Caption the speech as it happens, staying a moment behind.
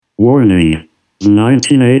Warning. The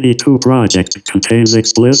 1982 project contains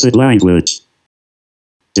explicit language.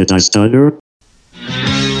 Did I stutter?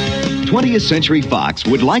 20th Century Fox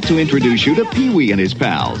would like to introduce you to Pee-wee and his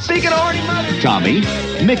pals. Big and already mother. Tommy,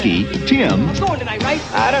 Mickey, Tim, It's going tonight, right?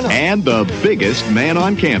 I don't know. and the biggest man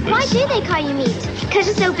on campus. Why do they call you meat? Because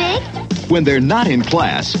it's so big? When they're not in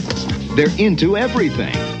class, they're into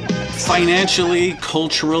everything. Financially,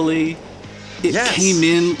 culturally, it came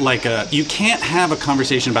in like a... You can't have a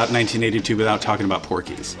conversation about 1982 without talking about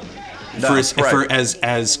Porky's. For as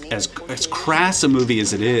crass a movie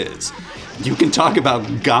as it is, you can talk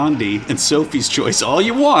about Gandhi and Sophie's Choice all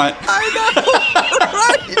you want. I know,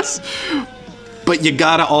 right? But you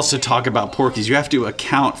gotta also talk about Porky's. You have to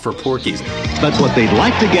account for Porky's. But what they'd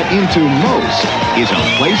like to get into most is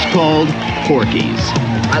a place called Porky's.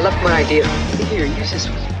 I left my idea. Here, use this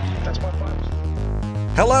one. That's my file.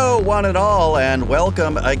 Hello, one and all, and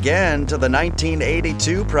welcome again to the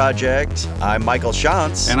 1982 Project. I'm Michael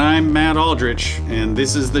Shantz. And I'm Matt Aldrich, and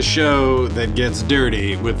this is the show that gets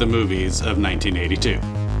dirty with the movies of 1982.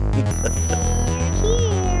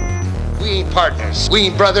 We ain't partners, we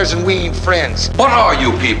ain't brothers, and we ain't friends. What are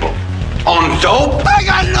you people? On dope? I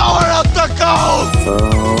got nowhere else to go!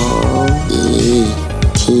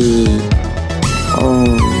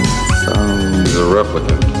 He's a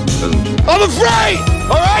replicant, isn't he? I'm afraid!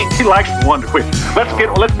 Alright? He likes Wonder Woman.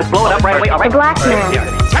 Let's blow it up right away. All right. The black man.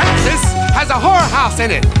 Texas has a whorehouse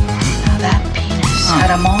in it! Now that penis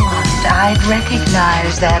had a mullet. I'd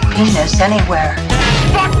recognize that penis anywhere.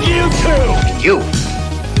 Fuck you too! And you,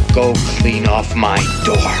 go clean off my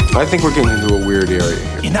door. I think we're getting into a weird area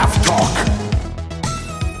here. Enough talk!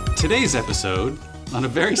 Today's episode, on a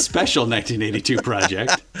very special 1982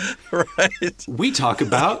 project, Right. we talk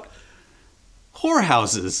about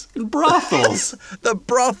whorehouses and brothels. The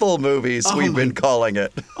brothel movies, we've been calling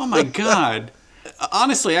it. Oh my God.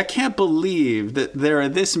 Honestly, I can't believe that there are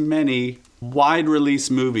this many wide release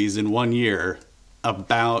movies in one year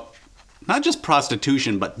about not just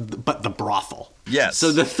prostitution, but the brothel. Yes.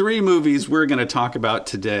 So the three movies we're going to talk about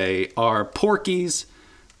today are Porky's,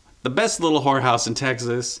 The Best Little Whorehouse in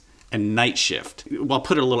Texas, and Night Shift. Well, I'll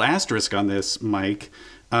put a little asterisk on this, Mike.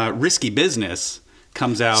 Risky Business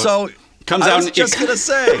comes out. I was just going to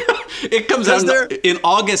say. It comes out in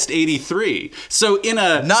August 83. So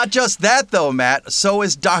Not just that, though, Matt. So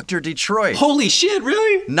is Dr. Detroit. Holy shit,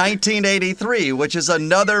 really? 1983, which is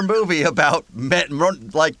another movie about,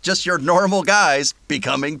 just your normal guys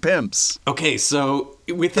becoming pimps. Okay, so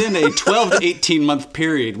within a 12 to 18 month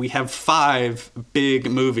period, we have 5 big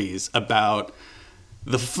movies about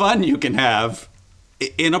the fun you can have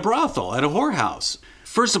in a brothel, at a whorehouse.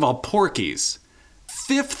 First of all, Porky's.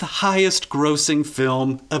 5th highest grossing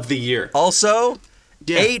film of the year. Also,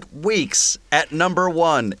 8 weeks at number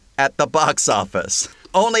 1 at the box office.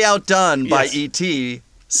 Only outdone by E.T.,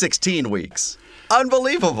 16 weeks.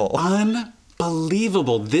 Unbelievable.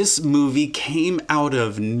 Unbelievable. This movie came out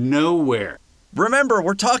of nowhere. Remember,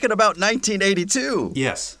 we're talking about 1982.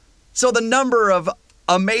 Yes. So the number of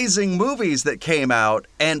amazing movies that came out,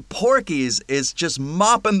 and Porky's is just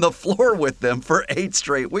mopping the floor with them for 8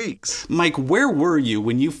 straight weeks. Mike, where were you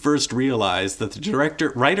when you first realized that the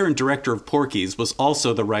writer and director of Porky's was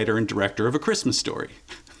also the writer and director of A Christmas Story?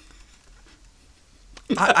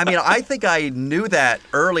 I think I knew that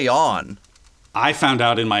early on. I found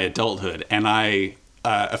out in my adulthood, and a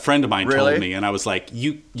friend of mine told me, and I was like,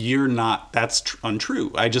 you're not, that's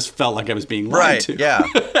untrue. I just felt like I was being lied to. Yeah.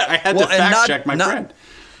 I had to fact check my friend.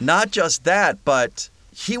 Not just that, but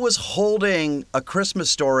he was holding A Christmas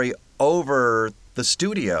Story over the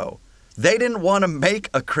studio. They didn't want to make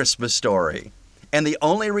A Christmas Story. And the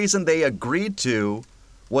only reason they agreed to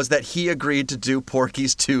was that he agreed to do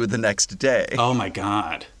Porky's 2 the next day. Oh my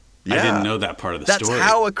God. Yeah. I didn't know that part of the story. That's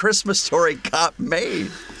how A Christmas Story got made.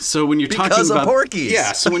 So when you're because talking about of Porky's.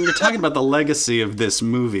 Yeah, so when you're talking about the legacy of this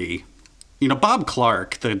movie, Bob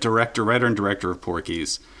Clark, the writer and director of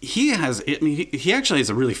Porky's, he actually has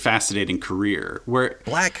a really fascinating career where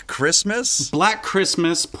Black Christmas,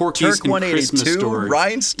 Porky's, Turk and Christmas Story,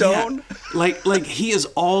 Rhinestone. Yeah. Like he is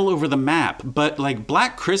all over the map. But like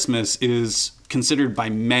Black Christmas is considered by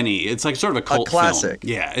many, it's like sort of a cult classic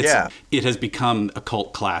film. Yeah, it has become a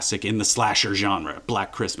cult classic in the slasher genre,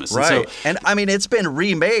 Black Christmas. Right. And it's been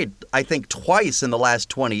remade, I think, twice in the last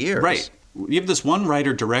 20 years. Right. You have this one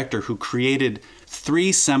writer-director who created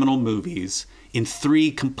 3 seminal movies in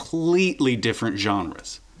 3 completely different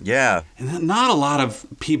genres. Yeah. And not a lot of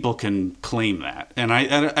people can claim that. And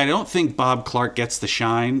I don't think Bob Clark gets the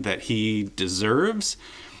shine that he deserves.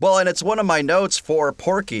 Well, and it's one of my notes for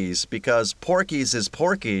Porky's, because Porky's is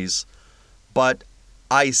Porky's, but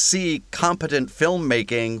I see competent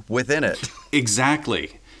filmmaking within it.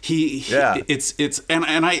 Exactly. I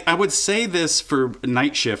would say this for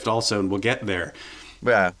Night Shift also, and we'll get there.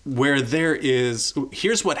 Yeah. Where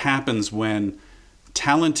here's what happens when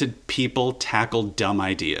talented people tackle dumb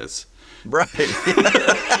ideas. Right.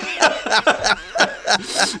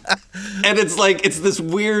 And it's this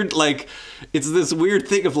weird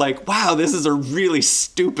thing of like, wow, this is a really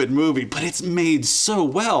stupid movie, but it's made so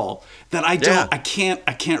well that I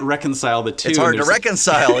can't reconcile the two. It's hard to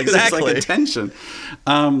reconcile, exactly. It's like a tension.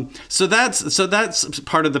 So that's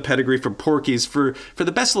part of the pedigree for Porky's. For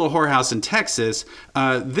the Best Little Whorehouse in Texas,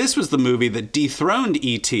 this was the movie that dethroned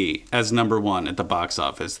E.T. as number 1 at the box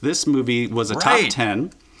office. This movie was a top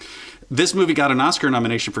 10. This movie got an Oscar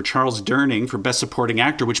nomination for Charles Durning for Best Supporting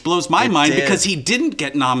Actor, which blows my mind because he didn't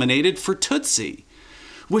get nominated for Tootsie,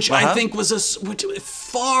 which I think was a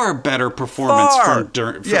far better performance for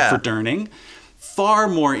Durning. Far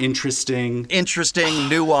more interesting.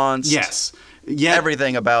 Nuanced. Yes.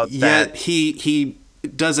 Everything about that. Yet he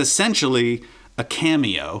does essentially a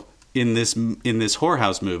cameo in this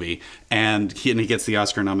Whorehouse movie, and he gets the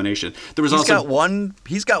Oscar nomination.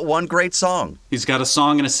 He's got one great song. He's got a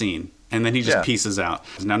song and a scene, and then he just pieces out.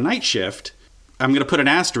 Now, Night Shift, I'm going to put an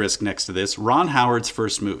asterisk next to this. Ron Howard's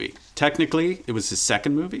first movie. Technically, it was his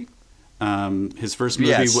second movie. His first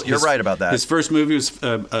movie. Yes, you're right about that. His first movie was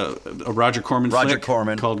a Roger Corman flick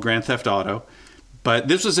called Grand Theft Auto, but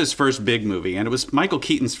this was his first big movie, and it was Michael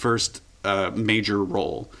Keaton's first major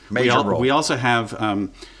role. We also have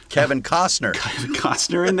Kevin Costner. Kevin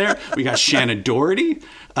Costner in there. We got Shannon Doherty.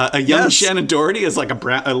 A young Shannon Doherty is like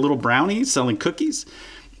a little brownie selling cookies.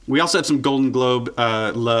 We also have some Golden Globe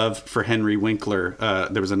love for Henry Winkler.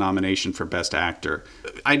 There was a nomination for Best Actor.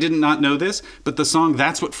 I did not know this, but the song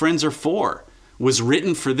 "That's What Friends Are For" was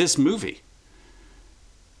written for this movie.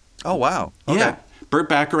 Oh, wow. Okay. Yeah. Burt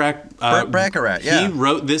Bacharach. Yeah. He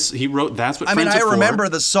wrote this. He wrote "That's What Friends Are For." I remember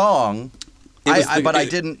the song. But I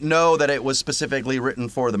didn't know that it was specifically written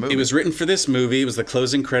for the movie. It was written for this movie. It was the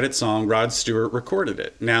closing credit song. Rod Stewart recorded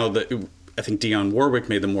it. Now, I think Dionne Warwick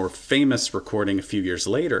made the more famous recording a few years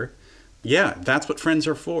later. Yeah, That's What Friends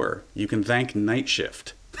Are For. You can thank Night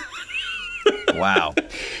Shift. Wow.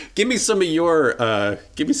 Give me some of your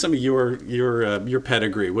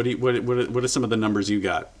pedigree. What are some of the numbers you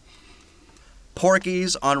got?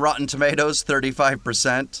 Porky's on Rotten Tomatoes,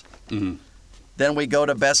 35%. Mm-hmm. Then we go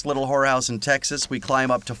to Best Little Whorehouse in Texas. We climb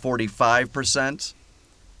up to 45%.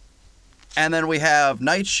 And then we have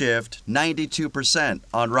Night Shift, 92%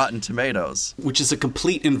 on Rotten Tomatoes. Which is a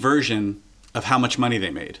complete inversion of how much money they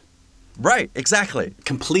made. Right, exactly.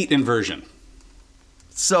 Complete inversion.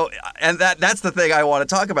 So, and that's the thing I want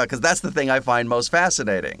to talk about, because that's the thing I find most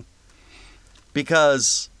fascinating.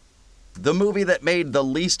 Because the movie that made the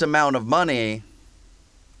least amount of money,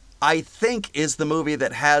 I think, is the movie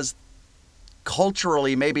that has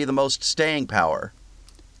culturally maybe the most staying power.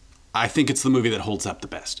 I think it's the movie that holds up the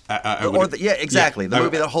best. Exactly. The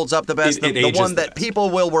movie that holds up the best. The one that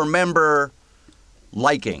people will remember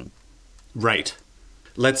liking. Right.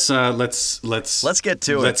 Let's get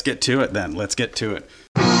to it. Let's get to it then. Let's get to it.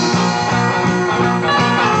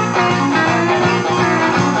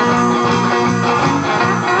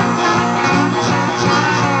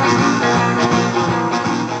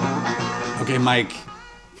 Okay, Mike.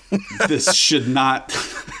 This should not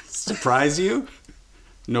surprise you,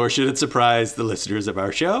 nor should it surprise the listeners of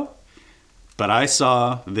our show, but I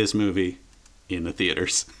saw this movie in the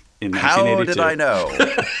theaters in 1982. How did I know?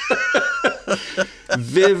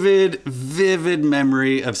 Vivid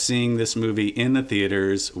memory of seeing this movie in the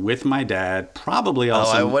theaters with my dad, probably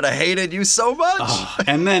also. Oh, I would have hated you so much.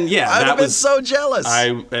 And then, I'd have been so jealous.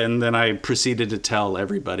 And then I proceeded to tell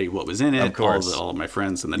everybody what was in it. Of course. All of my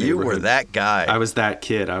friends in the neighborhood. You were that guy. I was that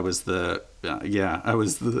kid. I was the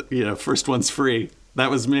first one's free. That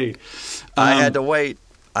was me. I had to wait.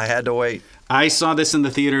 I saw this in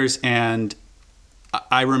the theaters, and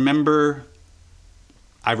I remember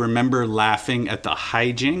laughing at the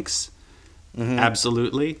hijinks. Mm-hmm.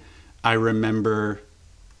 Absolutely. I remember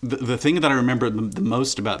the thing that I remember the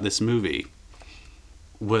most about this movie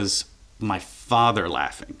was my father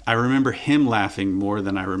laughing. I remember him laughing more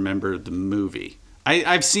than I remember the movie.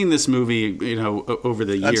 I've seen this movie, over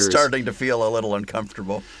the years. I'm starting to feel a little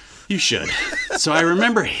uncomfortable. You should. So I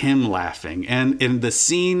remember him laughing, and in the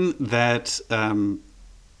scene that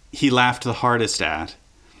he laughed the hardest at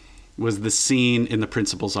was the scene in the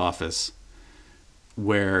principal's office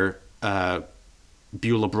where Beulah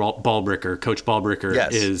Ballbricker, Coach Ballbricker,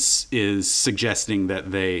 yes, is suggesting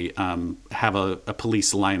that they have a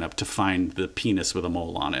police lineup to find the penis with a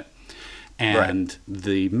mole on it. and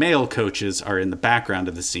the male coaches are in the background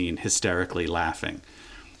of the scene hysterically laughing.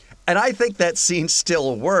 And I think that scene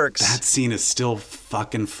still works. That scene is still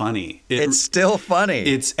fucking funny. It's still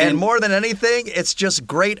funny. And more than anything, it's just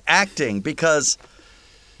great acting, because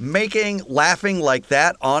making laughing like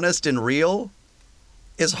that honest and real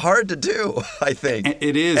is hard to do, I think.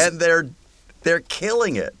 It is. And they're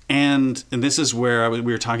killing it. And this is where we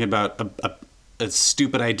were talking about a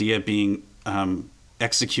stupid idea being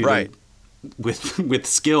executed with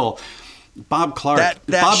skill. Bob Clark.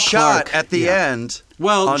 That shot at the end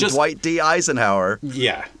on Dwight D. Eisenhower.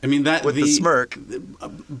 Yeah. I mean, with the smirk.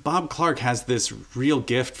 Bob Clark has this real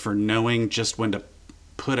gift for knowing just when to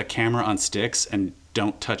put a camera on sticks and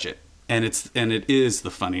don't touch it. And it is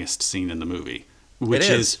the funniest scene in the movie. Which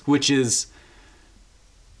is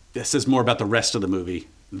this is more about the rest of the movie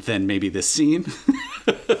than maybe this scene.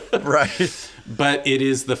 Right. But it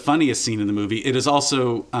is the funniest scene in the movie. It is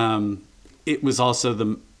also it was also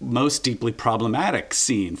the most deeply problematic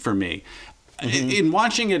scene for me. In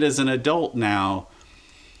watching it as an adult now,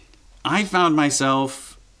 I found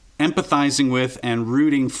myself empathizing with and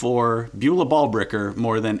rooting for Beulah Ballbricker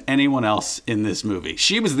more than anyone else in this movie.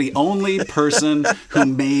 She was the only person who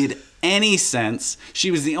made any sense. She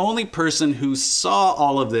was the only person who saw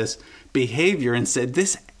all of this behavior and said,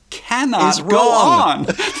 this cannot go on.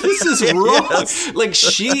 This is wrong. Yes. Like,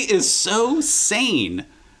 she is so sane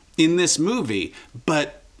in this movie,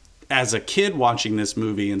 but as a kid watching this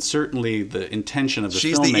movie, and certainly the intention of the filmmakers,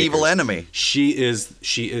 she's the evil enemy. She is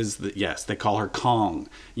the, yes, they call her Kong.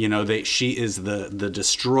 You know, she is the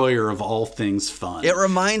destroyer of all things fun. It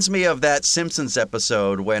reminds me of that Simpsons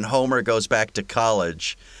episode when Homer goes back to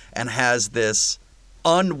college and has this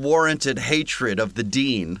unwarranted hatred of the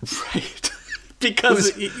dean. Right. Because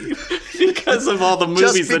of all the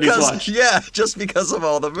movies that he's watched. Yeah, just because of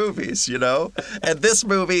all the movies, you know? And this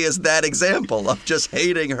movie is that example of just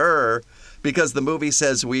hating her because the movie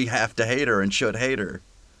says we have to hate her and should hate her.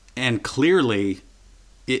 And clearly,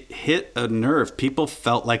 it hit a nerve. People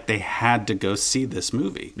felt like they had to go see this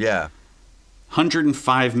movie. Yeah.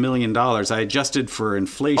 $105 million. I adjusted for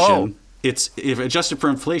inflation. Oh. If adjusted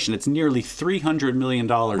for inflation, it's nearly $300 million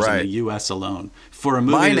in the U.S. alone for a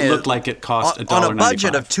movie that looked like it cost $1.95. On a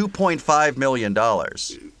budget of $2.5 million.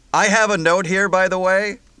 I have a note here, by the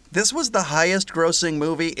way. This was the highest grossing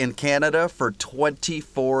movie in Canada for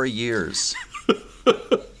 24 years.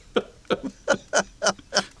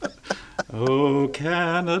 Oh,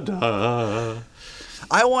 Canada.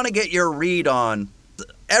 I want to get your read on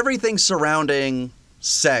everything surrounding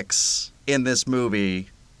sex in this movie.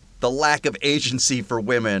 The lack of agency for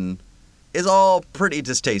women is all pretty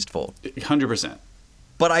distasteful. 100%.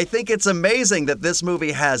 But I think it's amazing that this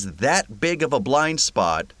movie has that big of a blind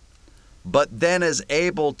spot, but then is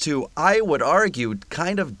able to, I would argue,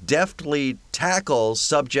 kind of deftly tackle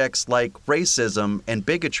subjects like racism and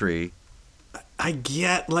bigotry. I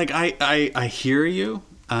get, like, I hear you.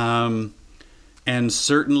 And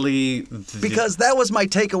certainly... Because that was my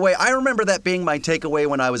takeaway. I remember that being my takeaway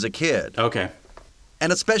when I was a kid. Okay.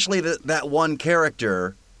 And especially that one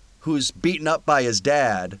character who's beaten up by his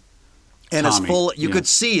dad and Tommy. is full. You could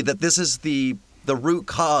see that this is the root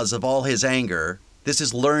cause of all his anger. This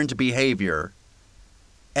is learned behavior.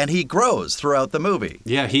 And he grows throughout the movie.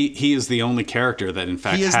 Yeah, he is the only character that, in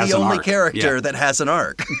fact, has an arc. He is the only character that has an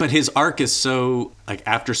arc. But his arc is so, like,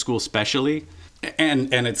 after school specially,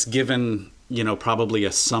 and it's given, you know, probably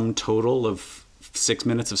a sum total of 6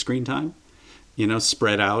 minutes of screen time, you know,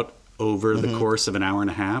 spread out over the course of an hour and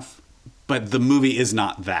a half. But the movie is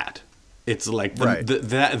not that. It's like at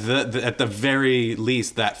the very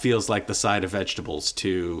least that feels like the side of vegetables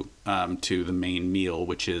to the main meal,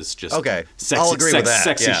 which is just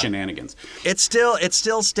sexy shenanigans. It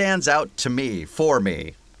still stands out to me. For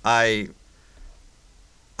me, I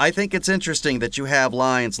think it's interesting that you have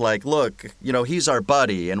lines like, "Look, you know, he's our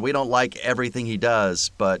buddy, and we don't like everything he does,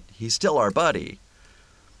 but he's still our buddy."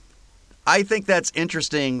 I think that's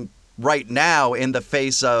interesting right now in the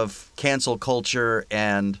face of cancel culture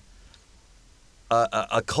and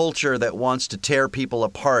a culture that wants to tear people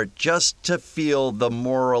apart just to feel the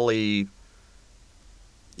morally,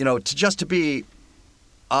 you know, to be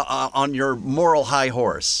on your moral high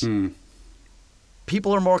horse.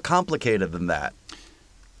 People are more complicated than that.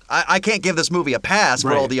 I can't give this movie a pass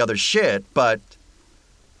for all the other shit, but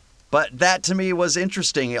that to me was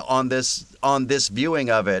interesting on this viewing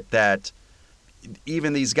of it, that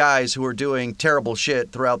even these guys who are doing terrible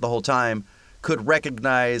shit throughout the whole time could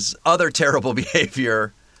recognize other terrible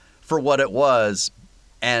behavior for what it was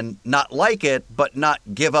and not like it, but not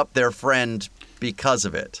give up their friend because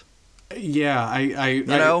of it. Yeah, I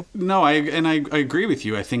agree with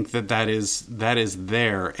you. I think that is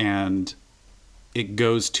there, and it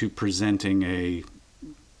goes to presenting a.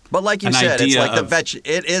 But like you said, it's like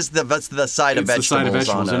it is the side of vegetables. The side of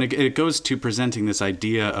vegetables, and it goes to presenting this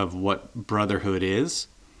idea of what brotherhood is.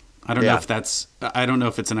 I don't know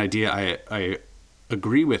if it's an idea I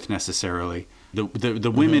agree with necessarily.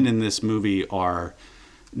 The women in this movie are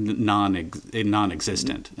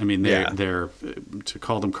non-existent. I mean, they're to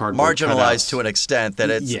call them cardboard marginalized cutouts. To an extent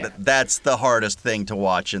that that's the hardest thing to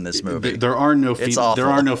watch in this movie. There are no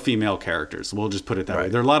female characters. We'll just put it that way.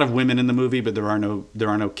 There are a lot of women in the movie, but there are no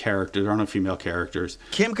female characters.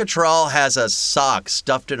 Kim Cattrall has a sock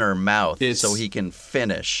stuffed in her mouth so he can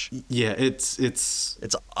finish. Yeah,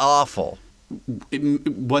 it's awful.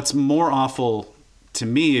 What's more awful to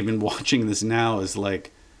me, even watching this now, is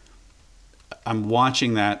like, I'm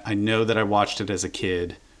watching that. I know that I watched it as a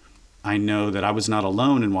kid. I know that I was not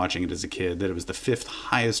alone in watching it as a kid, that it was the 5th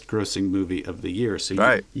highest grossing movie of the year.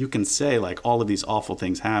 So you can say, like, all of these awful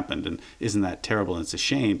things happened, and isn't that terrible, and it's a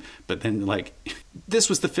shame. But then, like, this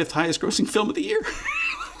was the 5th highest grossing film of the year.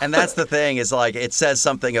 And that's the thing, is like, it says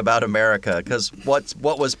something about America, because what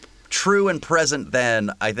was true and present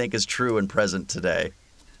then, I think, is true and present today.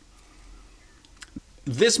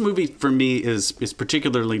 This movie, for me, is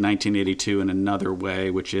particularly 1982 in another way,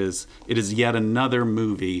 which is, it is yet another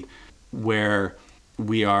movie where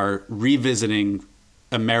we are revisiting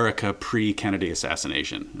America pre-Kennedy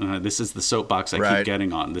assassination. This is the soapbox I keep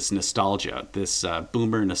getting on, this nostalgia, this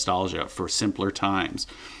boomer nostalgia for simpler times.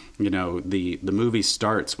 You know, the movie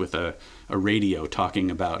starts with a radio talking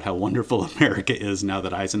about how wonderful America is now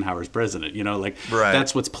that Eisenhower's president. You know, like,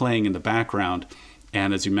 that's what's playing in the background.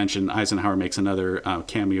 And as you mentioned, Eisenhower makes another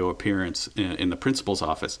cameo appearance in the principal's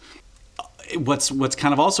office. What's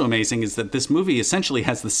kind of also amazing is that this movie essentially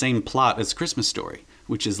has the same plot as Christmas Story,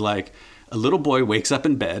 which is like a little boy wakes up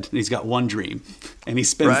in bed and he's got one dream, and he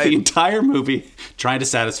spends the entire movie trying to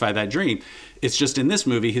satisfy that dream. It's just in this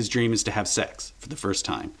movie, his dream is to have sex for the first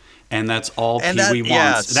time, and that's all Pee-wee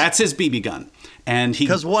wants. That's his BB gun, and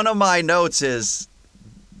because one of my notes is,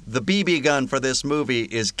 the BB gun for this movie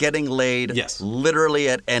is getting laid literally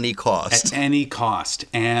at any cost. At any cost.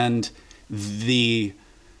 And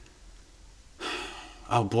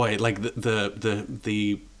oh boy, like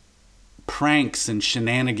the pranks and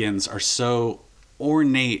shenanigans are so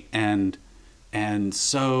ornate and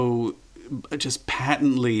so just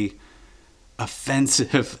patently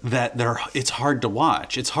offensive that it's hard to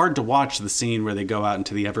watch. It's hard to watch the scene where they go out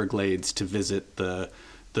into the Everglades to visit the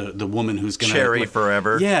woman who's gonna Cherry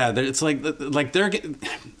forever. Yeah, it's like they're getting.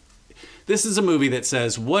 This is a movie that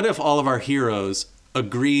says, what if all of our heroes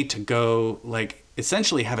agree to go, like,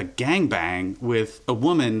 essentially have a gangbang with a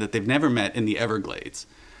woman that they've never met in the Everglades?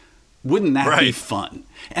 Wouldn't that be fun?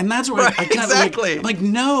 And that's where I kind of like,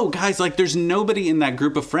 no, guys, like, there's nobody in that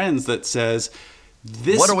group of friends that says,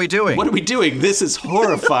 what are we doing? What are we doing? This is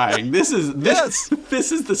horrifying. This is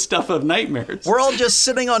the stuff of nightmares. We're all just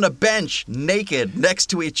sitting on a bench, naked,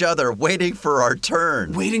 next to each other, waiting for our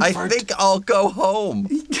turn. I think I'll go home.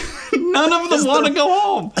 None of them want to go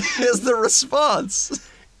home. Is the response.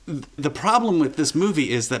 The problem with this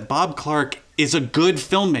movie is that Bob Clark is a good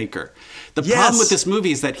filmmaker. The problem with this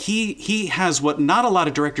movie is that he has what not a lot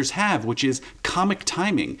of directors have, which is comic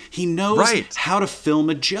timing. He knows how to film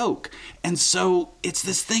a joke. And so it's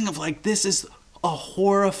this thing of like, this is a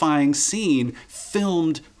horrifying scene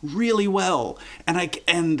filmed really well. And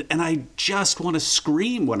I just want to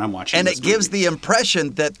scream when I'm watching this movie. And it gives the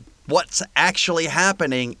impression that what's actually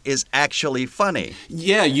happening is actually funny.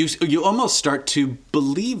 Yeah, you almost start to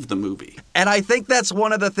believe the movie. And I think that's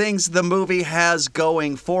one of the things the movie has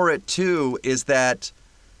going for it, too, is that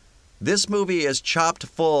this movie is chopped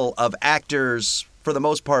full of actors, for the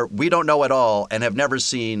most part, we don't know at all and have never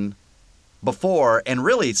seen before and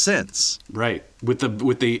really since. Right, with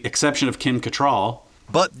the exception of Kim Cattrall.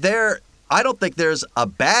 But I don't think there's a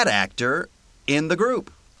bad actor in the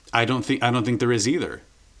group. I don't think there is either.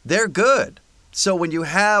 They're good. So when you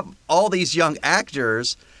have all these young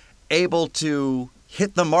actors able to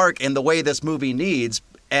hit the mark in the way this movie needs,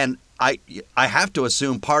 and I have to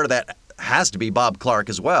assume part of that has to be Bob Clark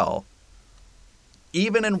as well.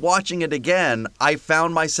 Even in watching it again, I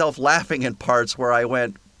found myself laughing in parts where I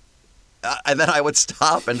went, and then I would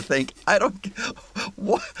stop and think, how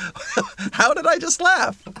did I just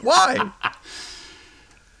laugh? Why?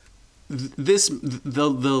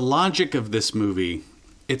 The logic of this movie,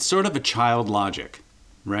 it's sort of a child logic,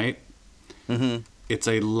 right? Mm-hmm. It's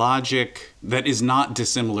a logic that is not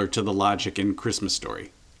dissimilar to the logic in Christmas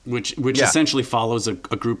Story, which essentially follows a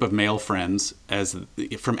group of male friends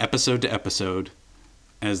from episode to episode,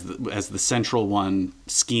 as the central one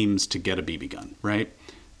schemes to get a BB gun, right?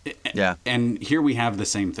 Yeah. And here we have the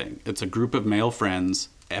same thing. It's a group of male friends,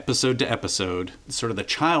 episode to episode. Sort of the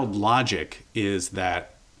child logic is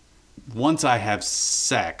that once I have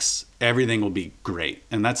sex, everything will be great.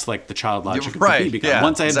 And that's like the child logic of the BB gun. Yeah,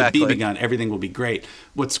 once I have the BB gun, everything will be great.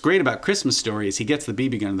 What's great about Christmas Story is he gets the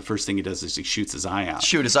BB gun and the first thing he does is he shoots his eye out.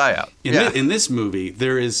 Shoot his eye out. In this movie,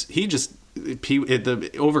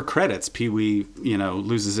 over credits, Pee-wee,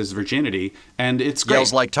 loses his virginity, and it's great.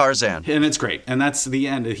 Yells like Tarzan. And it's great. And that's the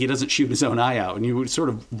end. He doesn't shoot his own eye out. And you would sort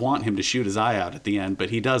of want him to shoot his eye out at the end, but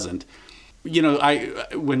he doesn't.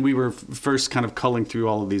 When we were first kind of culling through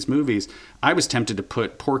all of these movies, I was tempted to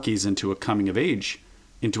put Porky's into our coming of age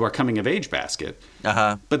basket.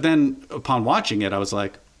 Uh-huh. But then upon watching it, I was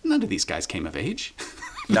like, none of these guys came of age.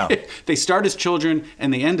 No. They start as children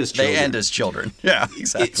and they end as children. They end as children. Yeah,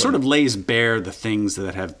 exactly. It sort of lays bare the things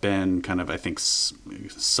that have been kind of, I think,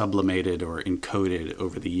 sublimated or encoded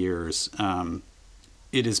over the years.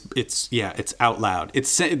 It's out loud.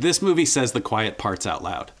 This movie says the quiet parts out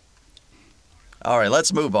loud. All right,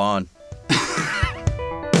 let's move on.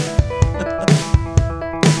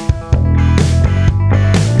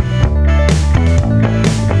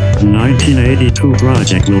 1982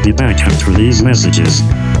 project will be back after these messages.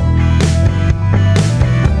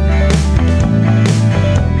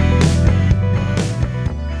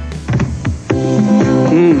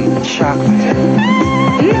 Chocolate.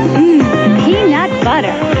 Peanut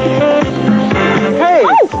butter. Hey!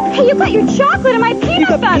 Oh, hey, you got your chocolate and my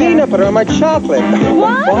peanut butter. Peanut butter on my chocolate.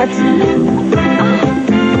 What?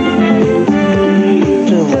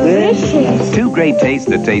 Delicious. Two great tastes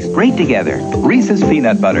that taste great together. Reese's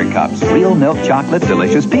Peanut Butter Cups. Real milk chocolate,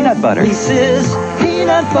 delicious peanut butter. Reese's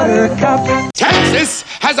Peanut Butter Cups. Texas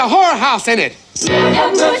has a whorehouse in it. Lord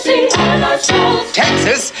have mercy on our souls.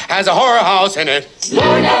 Texas has a whorehouse in it.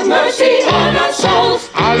 Lord have mercy on our souls.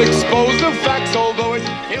 I'll expose the facts, although it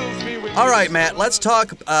kills me with... All right, Matt, let's talk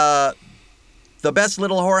the best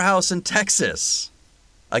little whorehouse in Texas.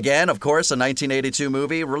 Again, of course, a 1982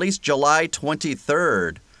 movie, released July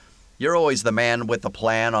 23rd. You're always the man with the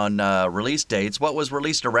plan on release dates. What was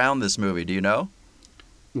released around this movie? Do you know?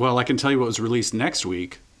 Well, I can tell you what was released next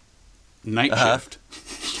week. Night Shift.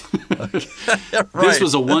 Right. This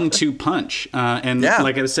was a 1-2 punch.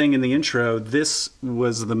 Like I was saying in the intro, this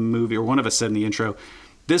was the movie, or one of us said in the intro,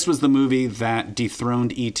 this was the movie that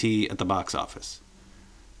dethroned E.T. at the box office.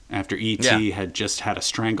 After E.T. had just had a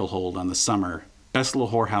stranglehold on the summer, Best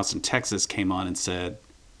Little Whorehouse in Texas came on and said,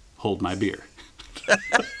 hold my beer.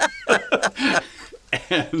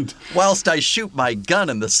 And whilst I shoot my gun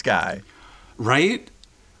in the sky. Right?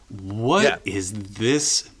 What is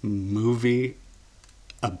this movie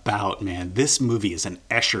about, man? This movie is an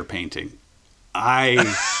Escher painting. I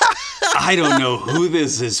don't know who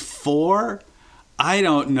this is for. I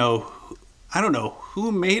don't know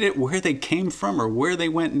who made it, where they came from, or where they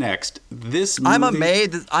went next. This movie...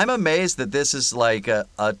 I'm amazed that this is like a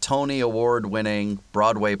Tony Award-winning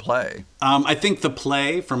Broadway play. I think the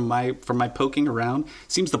play, from my poking around,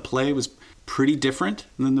 seems the play was pretty different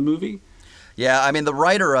than the movie. Yeah, I mean, the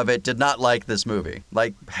writer of it did not like this movie.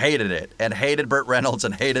 Like, hated it, and hated Burt Reynolds,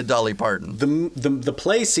 and hated Dolly Parton. The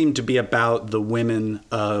play seemed to be about the women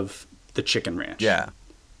of the Chicken Ranch. Yeah.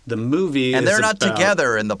 The movie and is they're not about,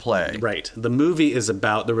 together in the play. Right. The movie is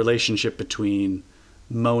about the relationship between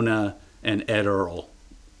Mona and Ed Earl.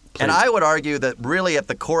 And I would argue that really at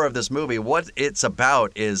the core of this movie, what it's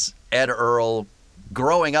about is Ed Earl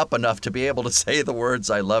growing up enough to be able to say the words,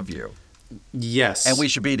 I love you. Yes. And we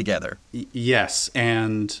should be together. Yes.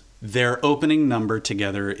 And their opening number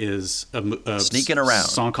together is a Sneaking Around.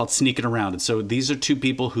 Song called Sneaking Around. And so these are two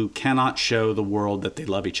people who cannot show the world that they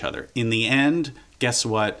love each other. In the end, guess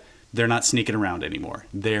what? They're not sneaking around anymore.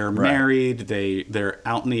 They're married. They're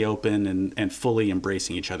out in the open and fully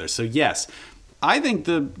embracing each other. So yes, I think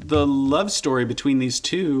the love story between these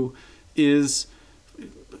two it's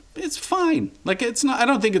fine. Like it's not. I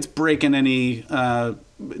don't think it's breaking any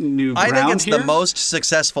new ground. I think it's here. the most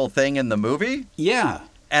successful thing in the movie. Yeah,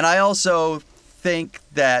 and I also think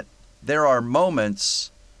that there are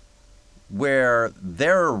moments where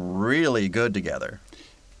they're really good together.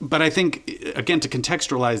 But I think, again, to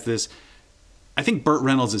contextualize this, I think Burt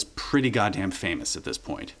Reynolds is pretty goddamn famous at this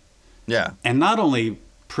point. Yeah. And not only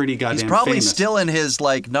pretty goddamn famous. He's probably still in his,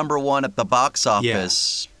 like, number one at the box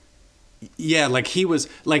office. Yeah, like he was,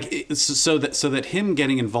 like, so that him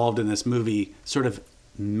getting involved in this movie sort of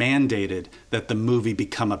mandated that the movie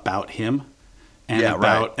become about him.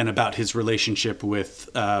 And about his relationship with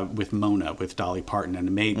Mona, with Dolly Parton,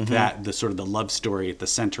 and made that the sort of the love story at the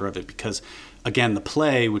center of it. Because, again, the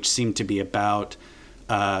play, which seemed to be about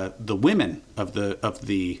the women of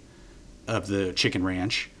the Chicken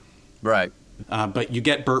Ranch. Right. But you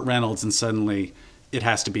get Burt Reynolds, and suddenly it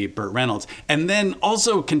has to be Burt Reynolds. And then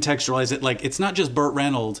also contextualize it like it's not just Burt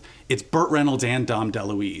Reynolds, it's Burt Reynolds and Dom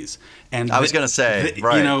DeLuise. And I was going to say,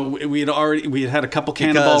 right. You know, we had had a couple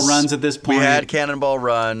Cannonball runs at this point. We had Cannonball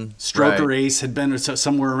Run. Stroker right. Ace had been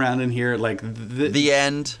somewhere around in here. Like the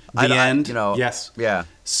End. The End. You know. Yes. Yeah.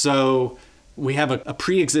 So we have a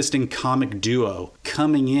pre-existing comic duo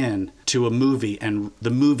coming in to a movie, and the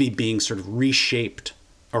movie being sort of reshaped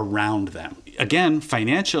around them. Again,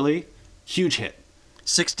 financially, huge hit.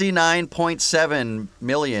 $69.7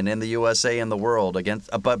 million in the USA and the world against,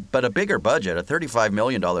 but a bigger budget, a $35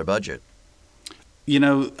 million budget. You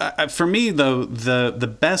know, for me though, the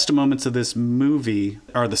best moments of this movie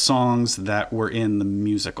are the songs that were in the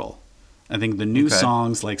musical. I think the new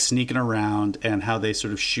songs like "Sneaking Around" and how they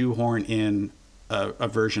sort of shoehorn in a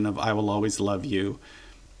version of "I Will Always Love You."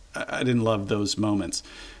 I didn't love those moments.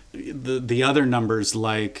 The other numbers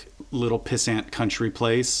like "Little Pissant Country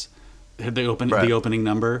Place," the opening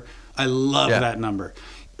number. I love that number.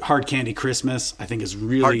 "Hard Candy Christmas," I think is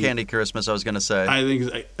really Hard Candy Christmas. I was going to say. I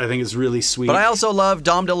think it's really sweet. But I also love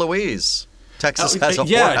Dom DeLuise. Texas has a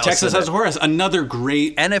Whorehouse. Texas has a Whorehouse. Another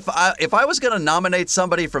great. And if I was going to nominate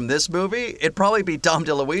somebody from this movie, it'd probably be Dom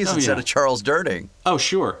DeLuise instead of Charles Durning. Oh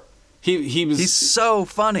sure, he's so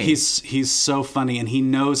funny. He's so funny, and he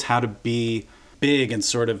knows how to be big and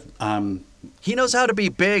sort of. He knows how to be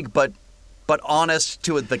big, but honest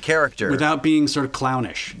to the character without being sort of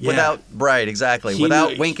clownish. Without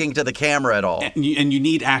without winking to the camera at all. And you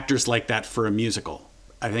need actors like that for a musical.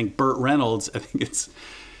 I think Burt Reynolds.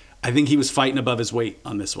 I think he was fighting above his weight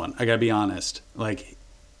on this one. I gotta be honest. Like,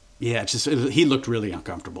 yeah, he looked really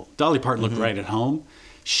uncomfortable. Dolly Parton looked right at home.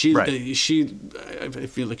 I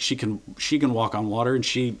feel like she can walk on water,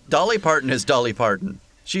 and Dolly Parton is Dolly Parton.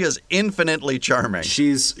 She is infinitely charming.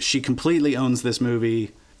 She completely owns this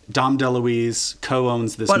movie. Dom DeLuise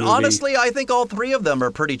co-owns this movie. But honestly, I think all three of them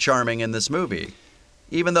are pretty charming in this movie.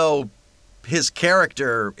 Even though his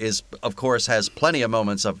character of course, has plenty of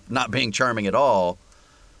moments of not being charming at all.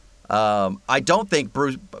 I don't think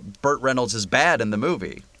Burt Reynolds is bad in the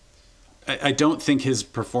movie. I don't think his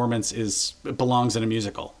performance belongs in a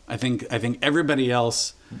musical. I think everybody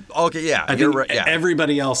else. Okay, yeah, you're right. Yeah.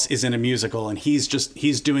 Everybody else is in a musical, and he's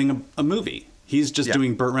doing a movie. He's just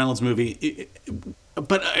doing Burt Reynolds' movie.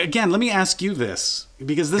 But again, let me ask you this,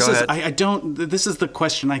 because this this is the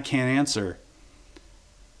question I can't answer.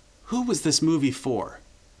 Who was this movie for?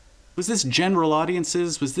 Was this general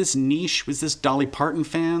audiences? Was this niche? Was this Dolly Parton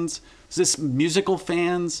fans? Was this musical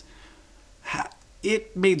fans?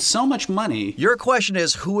 It made so much money. Your question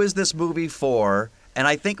is, who is this movie for? And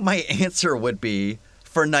I think my answer would be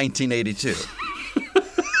for 1982.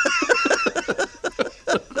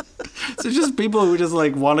 So just people who just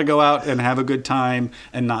like want to go out and have a good time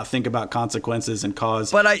and not think about consequences and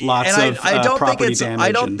cause lots of property damage.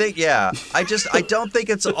 I don't think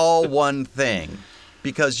it's all one thing.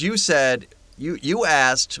 Because you said, you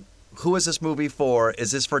asked, who is this movie for?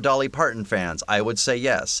 Is this for Dolly Parton fans? I would say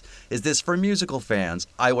yes. Is this for musical fans?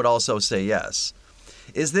 I would also say yes.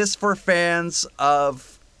 Is this for fans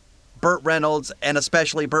of Burt Reynolds, and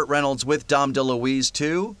especially Burt Reynolds with Dom DeLuise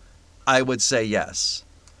too? I would say yes.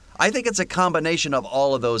 I think it's a combination of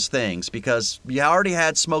all of those things, because you already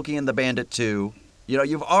had Smokey and the Bandit 2. You know,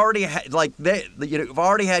 you've already had you've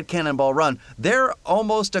already had Cannonball Run. They're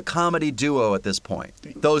almost a comedy duo at this point.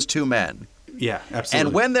 Those two men. Yeah, absolutely.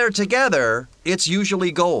 And when they're together, it's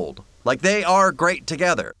usually gold. Like, they are great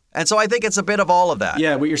together. And so I think it's a bit of all of that.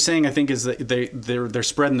 Yeah, what you're saying, I think, is that they're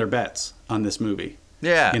spreading their bets on this movie.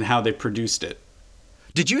 Yeah. And how they produced it.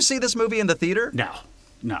 Did you see this movie in the theater? No.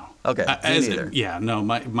 Okay. Me neither. Yeah, no.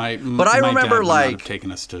 My but I remember, dad would not have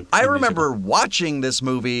taken us to. I remember watching this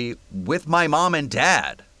movie with my mom and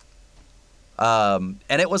dad, and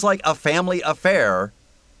it was like a family affair.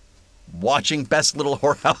 Watching Best Little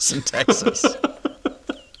Whorehouse in Texas.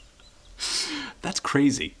 That's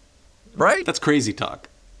crazy, right? That's crazy talk.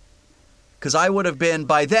 Because by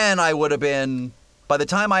the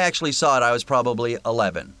time I actually saw it, I was probably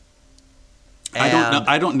 11.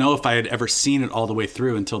 I don't know if I had ever seen it all the way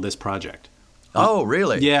through until this project. Oh,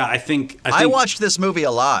 really? Yeah, I think I watched this movie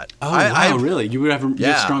a lot. Oh, wow, really? You have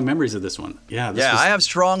strong memories of this one. Yeah. I have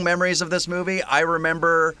strong memories of this movie. I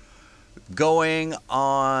remember going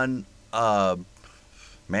on, I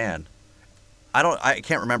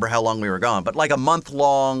can't remember how long we were gone, but like a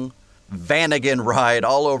month-long Vanagon ride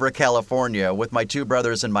all over California with my two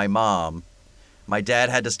brothers and my mom. My dad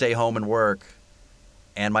had to stay home and work.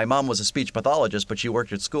 And my mom was a speech pathologist, but she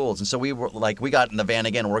worked at schools. And so we got in the van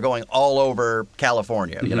again. We're going all over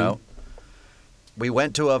California, you know. We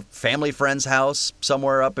went to a family friend's house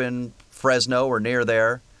somewhere up in Fresno or near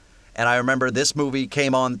there. And I remember this movie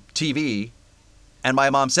came on TV. And my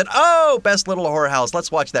mom said, "Oh, Best Little Whorehouse.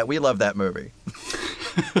 Let's watch that. We love that movie."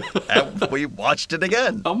 And we watched it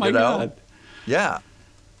again. Oh, my God. Yeah.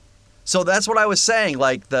 So that's what I was saying,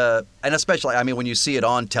 and especially, I mean, when you see it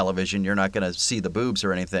on television, you're not going to see the boobs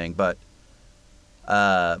or anything, but...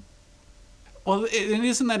 Well,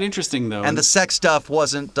 isn't that interesting, though? And the sex stuff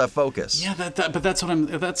wasn't the focus. Yeah, but that's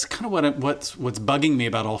kind of what's bugging me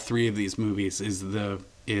about all three of these movies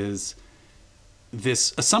is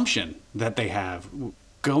this assumption that they have.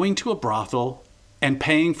 Going to a brothel and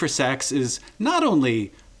paying for sex is not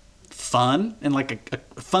only fun and like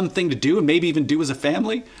a fun thing to do and maybe even do as a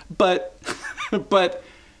family, but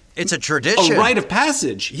it's a tradition, a rite of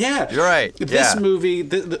passage. Yeah, you're right. This movie,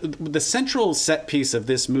 the central set piece of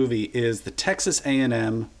this movie is the Texas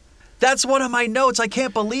A&M. That's one of my notes. I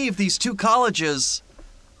can't believe these two colleges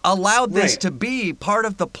allowed this to be part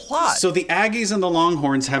of the plot. So the Aggies and the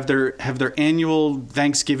Longhorns have their annual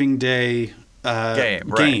Thanksgiving Day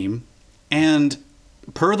game, and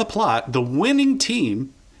per the plot, the winning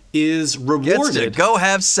team is rewarded. Gets to go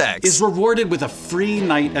have sex. Is rewarded with a free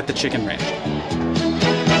night at the Chicken Ranch. We're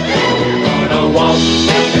gonna walk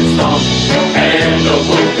and stomp and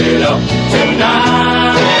whoop it up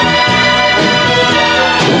tonight.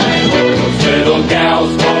 Those little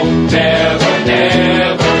gals won't never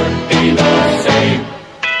be the same.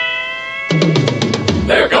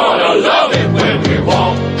 They're gonna love it when we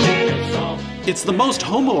walk. It's the most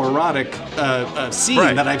homoerotic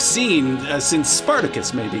scene that I've seen since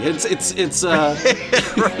Spartacus. Maybe it's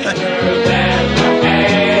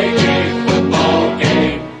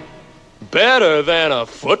better than a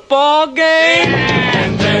football game.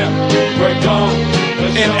 And then we're gone.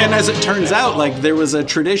 And as it turns out, like there was a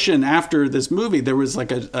tradition after this movie. There was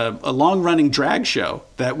like a long-running drag show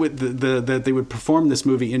that that they would perform this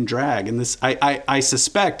movie in drag. And this, I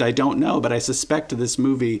suspect, I don't know, but I suspect this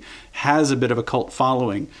movie has a bit of a cult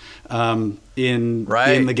following in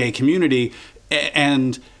the gay community.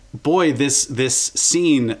 And boy, this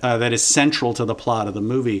scene that is central to the plot of the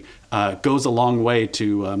movie goes a long way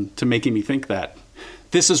to making me think that.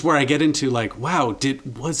 This is where I get into like, wow,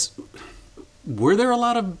 were there a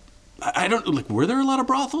lot of were there a lot of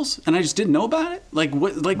brothels and I just didn't know about it? Like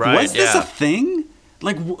what? Like was this a thing?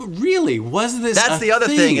 Like really? Was this? That's the other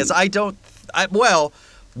thing is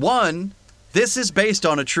one, this is based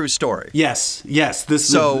on a true story. Yes.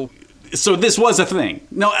 So this was a thing.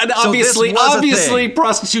 No, and obviously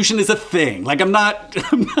prostitution is a thing. Like I'm not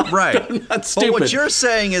right. I'm not stupid. But what you're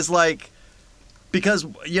saying is like, because,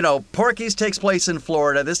 you know, Porky's takes place in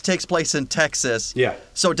Florida, this takes place in Texas. Yeah.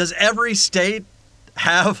 So does every state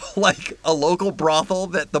have like a local brothel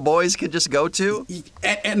that the boys can just go to?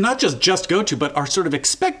 And not just go to, but are sort of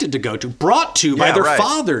expected to go to, brought to by their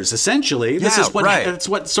fathers, essentially. This is what that's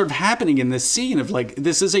what's sort of happening in this scene of like,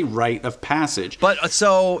 this is a rite of passage. But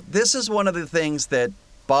so this is one of the things that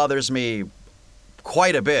bothers me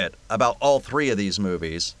quite a bit about all three of these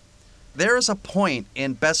movies. There is a point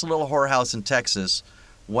in Best Little Whorehouse in Texas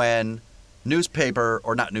when news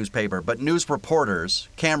reporters,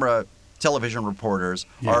 television reporters,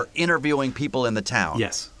 are interviewing people in the town.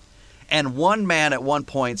 Yes. And one man at one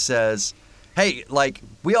point says, hey, like,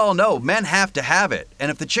 we all know men have to have it.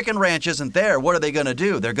 And if the Chicken Ranch isn't there, what are they going to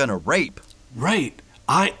do? They're going to rape. Right.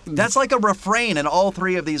 That's like a refrain in all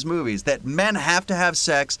three of these movies, that men have to have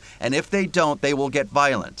sex, and if they don't, they will get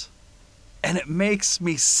violent. And it makes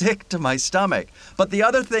me sick to my stomach. But the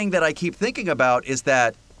other thing that I keep thinking about is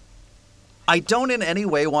that I don't in any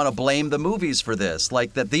way want to blame the movies for this,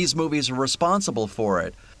 like that these movies are responsible for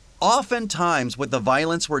it. Oftentimes, with the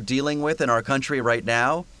violence we're dealing with in our country right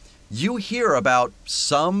now, you hear about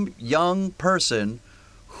some young person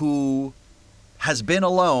who has been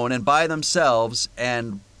alone and by themselves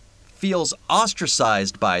and feels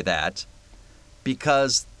ostracized by that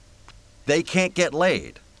because they can't get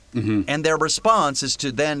laid. Mm-hmm. And their response is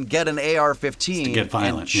to then get an AR-15 get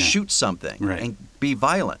violent, and shoot something and be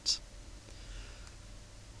violent.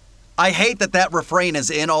 I hate that refrain is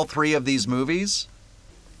in all three of these movies,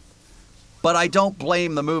 but I don't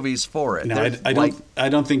blame the movies for it. No, I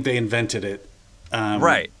don't think they invented it.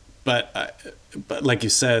 Right. But like you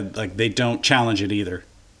said, like they don't challenge it either.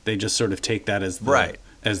 They just sort of take that as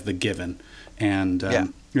the given, and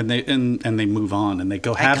they move on and they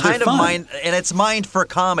go have their fun. And it's mined for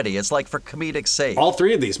comedy. It's like for comedic sake. All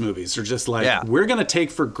three of these movies are just like we're going to take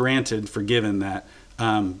for granted, for given that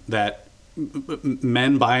that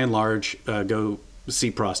men by and large go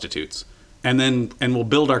see prostitutes, and we'll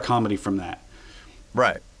build our comedy from that.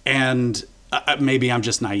 Right. And maybe I'm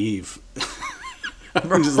just naive.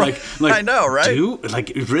 I'm just like I know, right?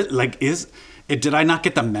 Did I not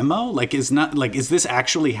get the memo? Like, is this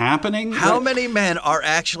actually happening? How many men are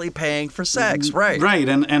actually paying for sex? Right. Right.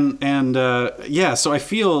 And yeah. So I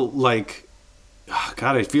feel like, oh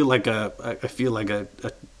God, I feel like a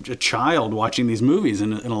child watching these movies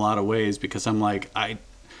in a lot of ways, because I'm like, I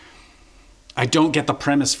don't get the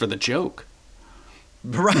premise for the joke.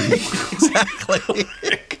 Right. Exactly.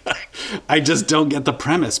 I just don't get the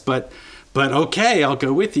premise, but okay, I'll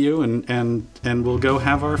go with you, and we'll go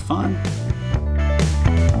have our fun.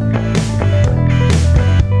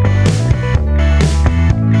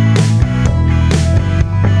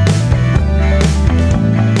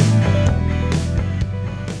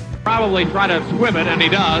 Probably try to squib it, and he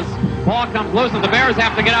does. Ball comes loose, and the Bears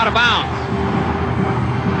have to get out of bounds.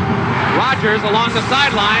 Rodgers along the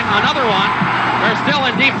sideline, another one. They're still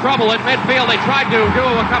in deep trouble at midfield. They tried to do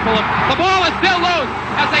a couple of... The ball is still loose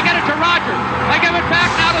as they get it to Rodgers. They give it back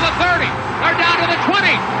now to the 30. They're down to the 20.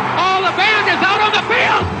 Oh, the band is out on the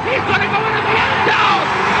field. He's going to go into the end zone.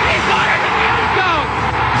 He's going into the end zone.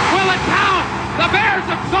 Will it count? The Bears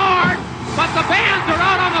have scored, but the bands are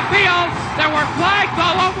out on the field. There were flags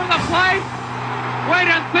all over the place. Wait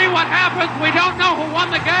and see what happens. We don't know who won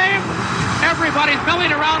the game. Everybody's milling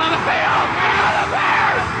around on the field. The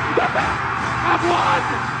Bears! The Bears have won!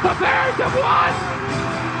 The Bears have won!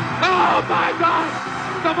 Oh my God!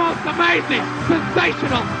 The most amazing,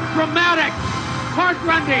 sensational, dramatic,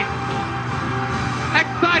 heart-rending,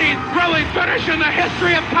 exciting, thrilling finish in the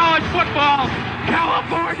history of college football.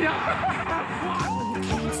 California!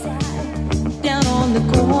 Down on the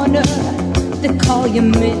corner, they call you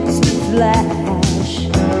Mr. Flash.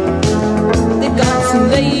 They got some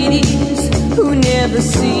ladies who never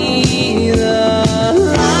see the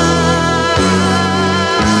light.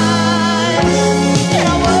 And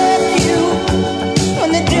I'll work you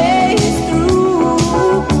when the day is through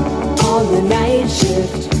on the night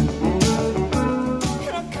shift. And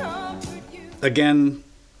I'll comfort you. Again,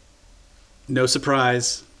 no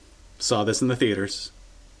surprise. Saw this in the theaters.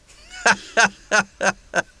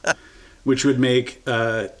 Which would make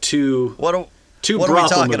two What brothel are we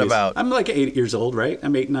talking movies. about? I'm like 8 years old, right?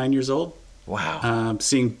 I'm 9 years old. Wow.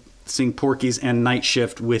 Seeing Porky's and Night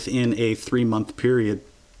Shift within a 3-month period.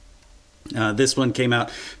 This one came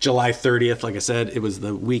out July 30th. Like I said, it was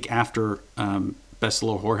the week after Best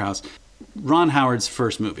Little Whorehouse. Ron Howard's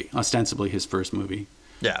first movie, ostensibly his first movie.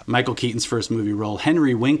 Yeah. Michael Keaton's first movie role.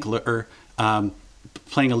 Henry Winkler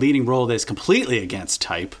playing a leading role that is completely against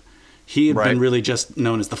type. He had been really just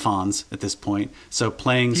known as the Fonz at this point. So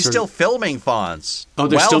playing... He's still filming Fonz. Oh,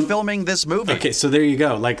 they're still filming this movie. Okay, so there you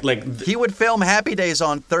go. He would film Happy Days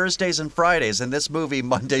on Thursdays and Fridays, and this movie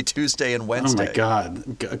Monday, Tuesday, and Wednesday. Oh my God.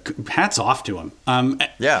 Hats off to him.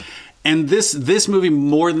 Yeah. And this movie,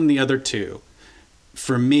 more than the other two,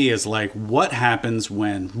 for me is like, what happens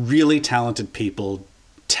when really talented people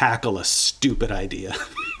tackle a stupid idea?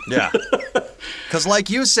 Yeah. Because like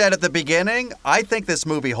you said at the beginning, I think this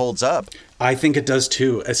movie holds up. I think it does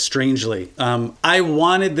too, strangely. I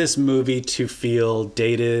wanted this movie to feel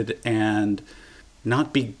dated and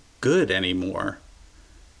not be good anymore.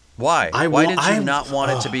 Why? Why did you not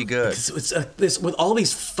want it to be good? It's this with all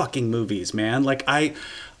these fucking movies, man. Like I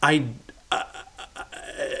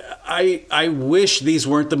wish these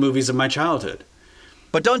weren't the movies of my childhood.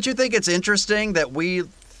 But don't you think it's interesting that we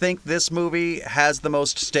think this movie has the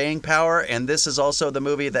most staying power, and this is also the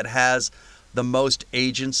movie that has the most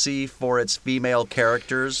agency for its female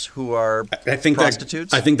characters who are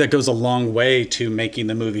prostitutes? I think that goes a long way to making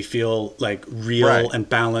the movie feel like real and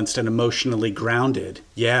balanced and emotionally grounded.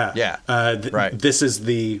 Yeah. Yeah. This is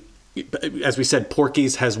as we said,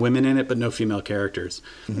 Porky's has women in it, but no female characters.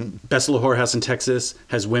 Mm-hmm. Best Little Whorehouse in Texas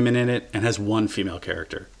has women in it and has one female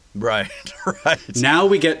character. Right. Now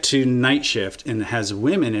we get to Night Shift and it has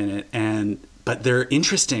women in it, but they're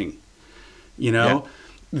interesting. You know,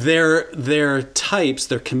 they're types,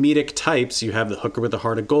 they're comedic types. You have the hooker with the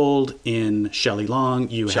heart of gold in Shelley Long.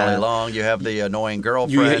 You have the annoying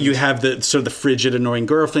girlfriend. You have the sort of the frigid, annoying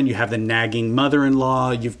girlfriend. You have the nagging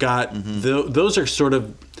mother-in-law. You've got those are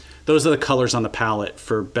the colors on the palette,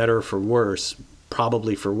 for better or for worse.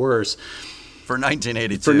 Probably for worse. For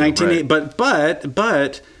 1982.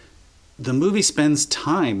 But the movie spends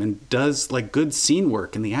time and does like good scene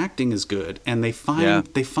work, and the acting is good, and they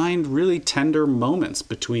find really tender moments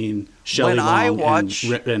between Shelley Long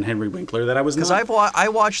and Henry Winkler that I was not. Because I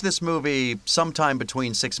watched this movie sometime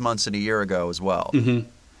between 6 months and a year ago as well, and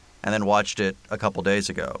then watched it a couple days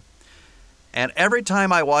ago. And every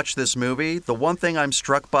time I watch this movie, the one thing I'm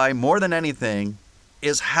struck by more than anything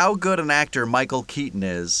is how good an actor Michael Keaton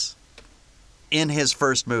is in his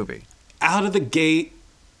first movie. Out of the gate,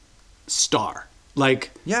 star.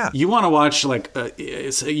 Like, yeah, you want to watch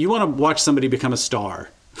you want to watch somebody become a star,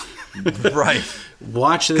 right?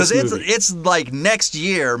 Watch this movie because it's like next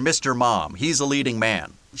year, Mr. Mom. He's a leading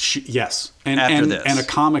man. Yes, and a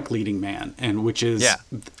comic leading man, and which is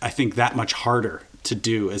I think that much harder to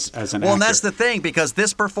do as an actor. Well, and that's the thing, because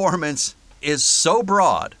this performance is so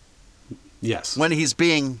broad. Yes, when he's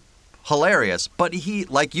being hilarious, but he,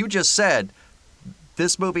 like you just said,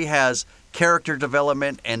 this movie has character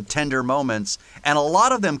development and tender moments, and a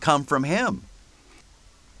lot of them come from him.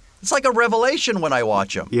 It's like a revelation when I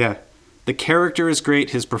watch him. Yeah. The character is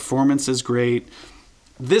great. His performance is great.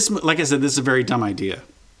 This, like I said, this is a very dumb idea.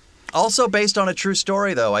 Also based on a true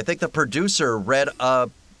story, though. I think the producer read a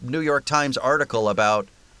New York Times article about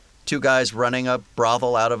two guys running a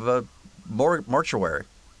brothel out of a mortuary.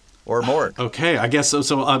 Or morgue. Okay, I guess so.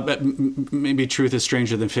 So maybe truth is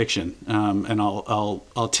stranger than fiction, and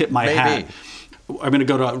I'll tip my hat. I'm going to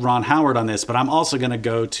go to Ron Howard on this, but I'm also going to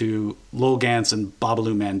go to Lowell Gans and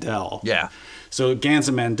Babalu Mandel. Yeah. So Gans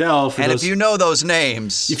and Mandel. If you know those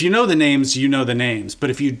names, if you know the names, you know the names.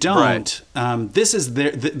 But if you don't, this is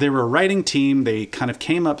they were a writing team. They kind of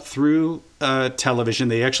came up through television.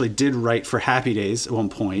 They actually did write for Happy Days at one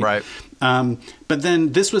point. Right. But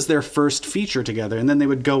then this was their first feature together, and then they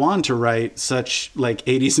would go on to write such like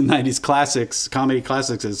 80s and 90s classics, comedy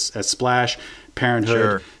classics as Splash,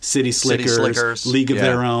 Parenthood, City Slickers, League of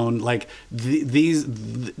Their Own. Like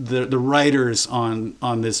the writers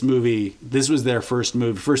on this movie, this was their first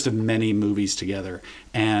of many movies together.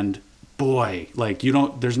 And boy, like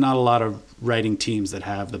there's not a lot of writing teams that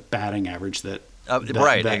have the batting average that.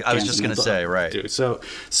 Right. I was just going to say, right. Do.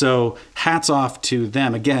 So hats off to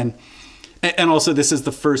them again. And also, this is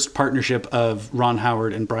the first partnership of Ron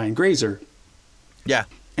Howard and Brian Grazer. Yeah.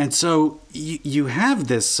 And so you have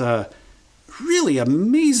this really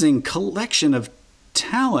amazing collection of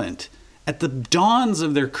talent at the dawns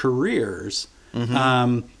of their careers.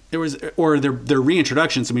 Mm-hmm. Their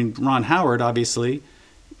reintroductions. I mean, Ron Howard, obviously,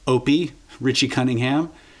 Opie, Richie Cunningham.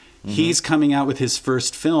 Mm-hmm. He's coming out with his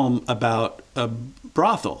first film about a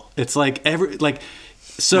brothel. It's like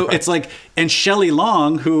It's like, and Shelley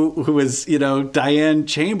Long, who is Diane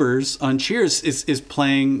Chambers on Cheers, is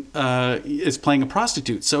playing a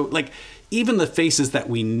prostitute. So like even the faces that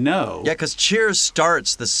we know, because Cheers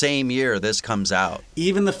starts the same year this comes out.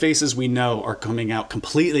 Even the faces we know are coming out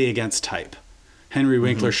completely against type. Henry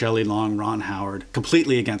Winkler, Shelley Long, Ron Howard,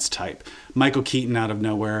 completely against type. Michael Keaton out of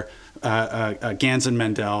nowhere. Gans and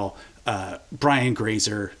Mandel, Brian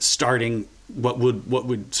Grazer starting what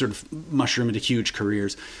would sort of mushroom into huge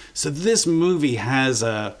careers. So this movie has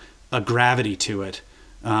a gravity to it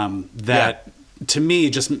that to me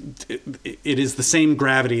it is the same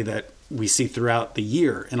gravity that we see throughout the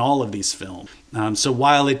year in all of these films. So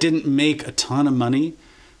while it didn't make a ton of money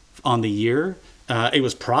on the year, it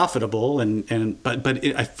was profitable but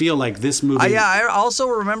I feel like this movie. I also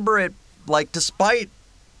remember it, like, despite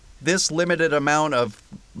this limited amount of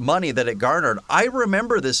money that it garnered, I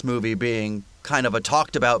remember this movie being kind of a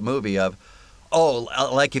talked about movie of,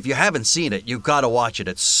 like if you haven't seen it, you've got to watch it.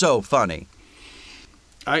 It's so funny.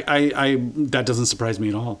 I that doesn't surprise me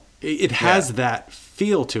at all. It has that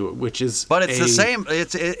feel to it, which is. But it's the same.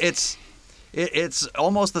 It's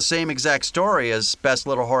almost the same exact story as Best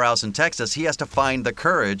Little Whorehouse in Texas. He has to find the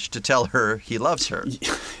courage to tell her he loves her.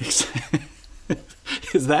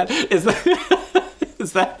 Is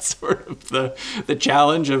that sort of the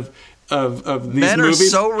challenge of these Men movies? are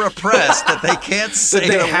so repressed that they can't say that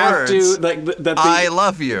they the have words. I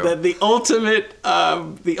love you. That the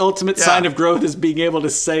ultimate sign of growth is being able to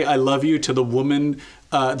say I love you to the woman,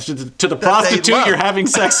 to the prostitute you're having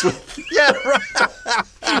sex with. Yeah, right.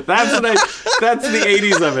 That's the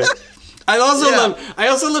 80s of it. I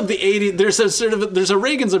also love the 80s. There's a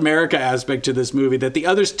Reagan's America aspect to this movie that the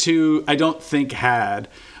others two I don't think had,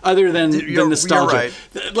 other than the nostalgia.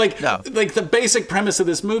 You're right. Like the basic premise of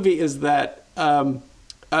this movie is that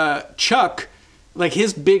Chuck, like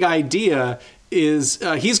his big idea is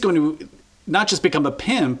he's going to not just become a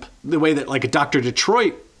pimp the way that like a Dr.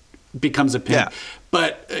 Detroit becomes a pimp,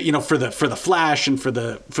 but for the flash and for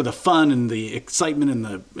the fun and the excitement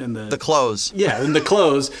and the clothes. Yeah, and the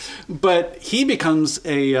clothes. But he becomes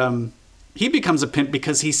a He becomes a pimp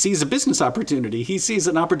because he sees a business opportunity. He sees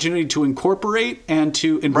an opportunity to incorporate and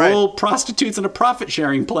to enroll prostitutes in a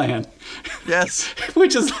profit-sharing plan. Yes.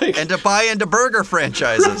 Which is like... And to buy into burger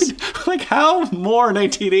franchises. Right. Like, how more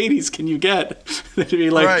 1980s can you get? To be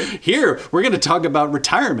like, here, we're going to talk about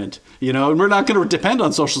retirement, and we're not going to depend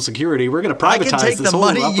on Social Security. We're going to privatize this whole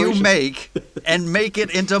operation. I can take the money you make and make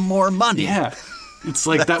it into more money. Yeah. It's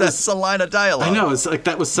like that's a line of dialogue. I know. It's like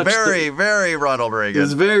that was such very Ronald Reagan. It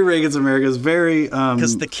was very Reagan's America. It was very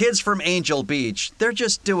because the kids from Angel Beach, they're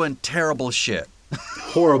just doing terrible shit.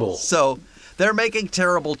 Horrible. So they're making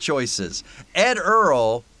terrible choices. Ed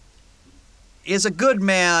Earl is a good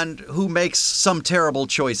man who makes some terrible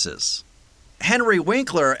choices. Henry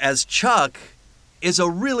Winkler as Chuck is a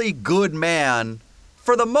really good man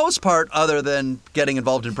for the most part, other than getting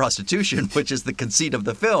involved in prostitution, which is the conceit of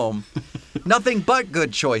the film. Nothing but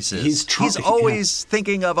good choices. He's always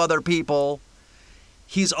thinking of other people.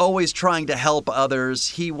 He's always trying to help others.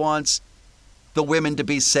 He wants the women to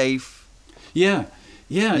be safe. Yeah.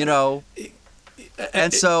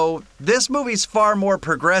 And so this movie's far more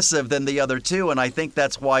progressive than the other two, and I think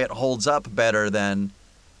that's why it holds up better than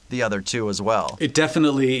the other two as well. It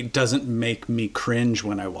definitely doesn't make me cringe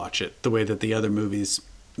when I watch it the way that the other movies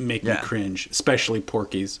make me cringe, especially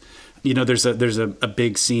Porky's. There's a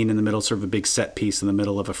big scene in the middle, sort of a big set piece in the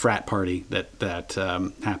middle of a frat party that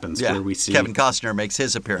happens where we see Kevin Costner makes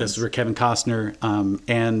his appearance. This is where Kevin Costner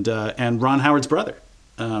and Ron Howard's brother.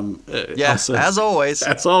 Also, as always.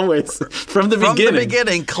 As always. From the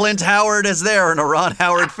beginning, Clint Howard is there in a Ron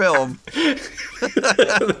Howard film.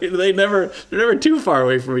 They're never too far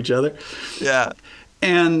away from each other. Yeah.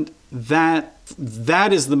 And that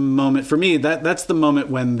is the moment for me. That's the moment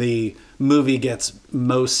when the movie gets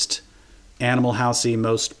most Animal Housey,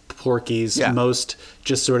 most Porky's, most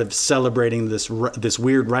just sort of celebrating this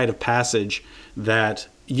weird rite of passage that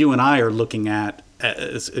you and I are looking at.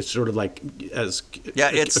 It's sort of like it's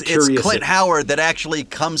Clint Howard that actually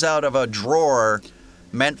comes out of a drawer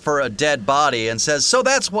meant for a dead body and says, "So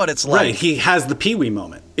that's what it's like." Right. He has the Pee-wee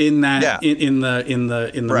moment in that in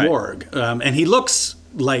the morgue, and he looks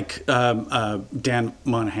like Dan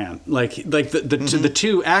Monahan. Like the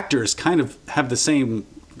two actors kind of have the same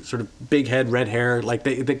sort of big head, red hair. Like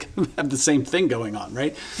they have the same thing going on,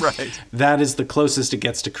 right? Right. That is the closest it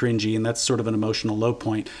gets to cringy, and that's sort of an emotional low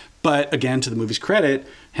point. But again, to the movie's credit,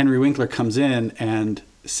 Henry Winkler comes in and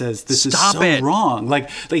says, "This is so wrong."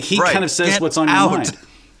 Like he kind of says what's on your mind,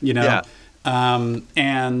 Yeah.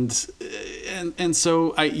 And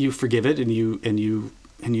so you forgive it, and you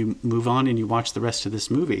move on, and you watch the rest of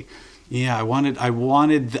this movie. Yeah, I wanted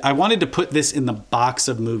to put this in the box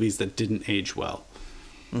of movies that didn't age well.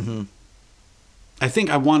 Mm-hmm. I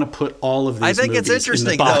think I want to put all of these movies in the box. I think it's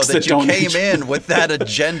interesting, though, that you came in with that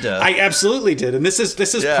agenda. I absolutely did. And this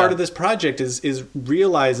is part of this project is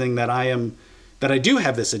realizing that I do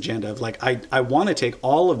have this agenda of like, I want to take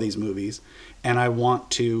all of these movies and I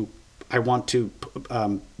want to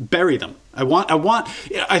bury them.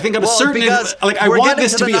 I think on a certain, like, I want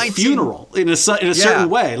this to be a funeral in a certain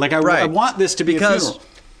way. Like I want this to be a funeral.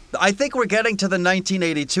 I think we're getting to the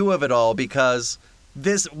 1982 of it all because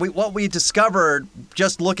what we discovered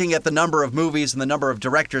just looking at the number of movies and the number of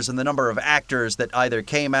directors and the number of actors that either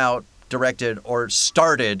came out, directed, or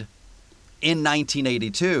started in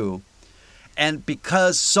 1982. And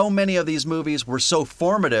because so many of these movies were so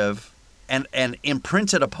formative and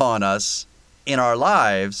imprinted upon us in our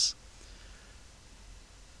lives,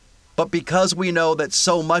 but because we know that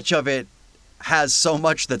so much of it has so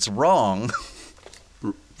much that's wrong.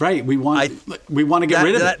 Right, we want to get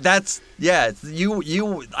rid of it. That's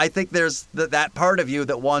you. I think there's that part of you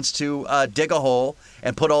that wants to dig a hole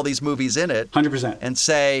and put all these movies in it, 100%, and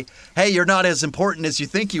say, "Hey, you're not as important as you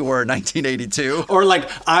think you were in 1982." Or like,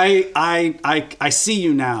 I see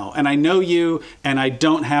you now, and I know you, and I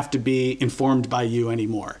don't have to be informed by you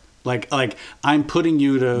anymore. Like I'm putting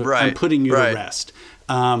you to to rest.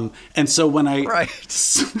 And so when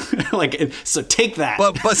so take that.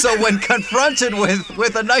 But so when confronted with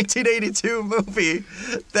a 1982 movie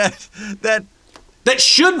that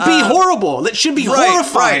should be horrible, that should be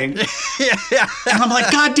horrifying, yeah. And I'm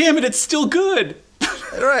like, God damn it, it's still good.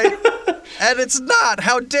 Right. And it's not.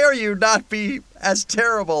 How dare you not be as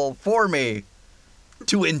terrible for me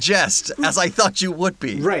to ingest as I thought you would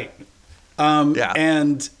be. Right.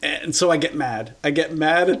 And so I get mad. I get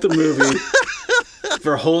mad at the movie.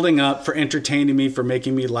 For holding up, for entertaining me, for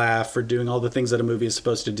making me laugh, for doing all the things that a movie is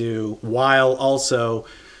supposed to do, while also,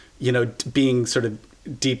 being sort of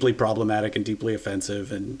deeply problematic and deeply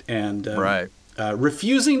offensive and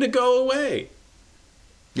refusing to go away.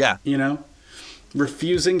 Yeah.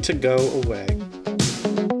 Refusing to go away.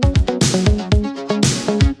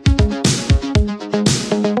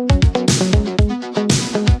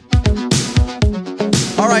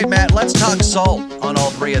 All right, Matt, let's talk salt on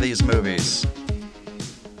all three of these movies.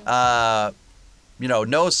 No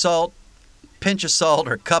salt, pinch of salt,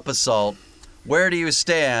 or cup of salt. Where do you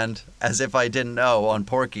stand, as if I didn't know, on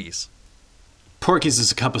Porky's? Porky's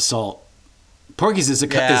is a cup of salt. Porky's is a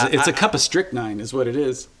cup of strychnine, is what it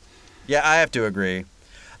is. Yeah, I have to agree.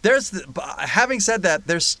 Having said that,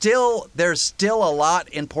 there's still a lot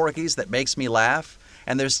in Porky's that makes me laugh,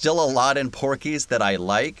 and there's still a lot in Porky's that I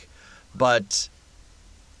like, but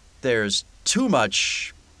there's too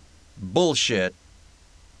much bullshit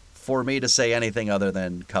for me to say anything other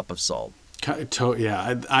than cup of salt.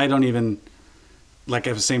 Yeah, I don't even, like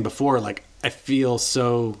I was saying before, like I feel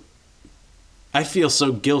so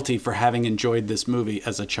guilty for having enjoyed this movie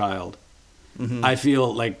as a child. Mm-hmm. I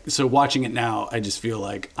feel like, so watching it now, I just feel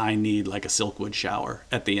like I need like a Silkwood shower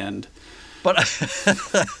at the end. But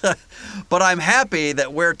I'm happy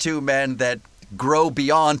that we're two men that grow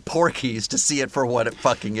beyond Porky's to see it for what it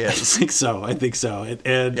fucking is. I think so.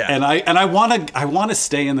 And I want to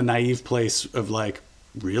stay in the naive place of like,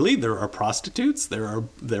 really, there are prostitutes, there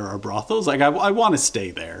are brothels. Like I want to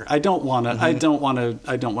stay there. I don't want to. Mm-hmm.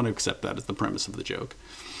 I don't want to accept that as the premise of the joke.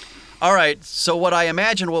 All right. So what I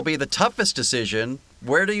imagine will be the toughest decision.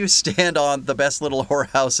 Where do you stand on the best little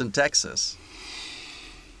whorehouse in Texas?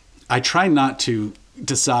 I try not to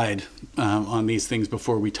decide on these things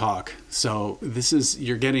before we talk. So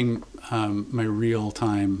you're getting my real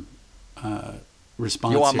time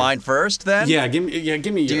response. You want here. mine first, then? Yeah, give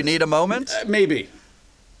me. Do you need a moment? Maybe.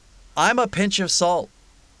 I'm a pinch of salt.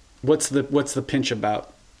 What's the pinch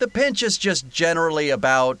about? The pinch is just generally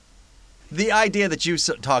about the idea that you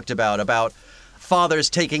talked about fathers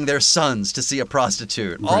taking their sons to see a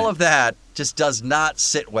prostitute. Right. All of that just does not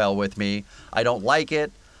sit well with me. I don't like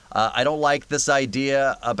it. I don't like this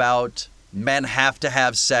idea about men have to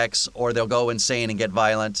have sex or they'll go insane and get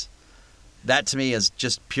violent. That to me is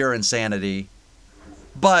just pure insanity.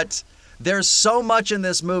 But there's so much in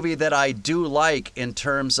this movie that I do like in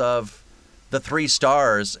terms of the 3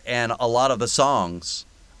 stars and a lot of the songs.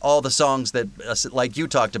 All the songs that, like you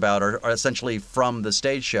talked about, are essentially from the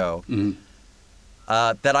stage show. Mm-hmm.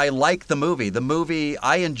 That I like the movie.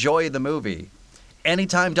 I enjoy the movie.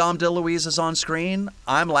 Anytime Dom DeLuise is on screen,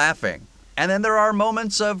 I'm laughing. And then there are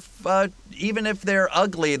moments of, even if they're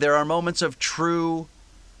ugly, there are moments of true,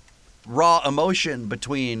 raw emotion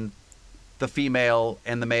between the female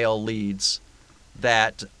and the male leads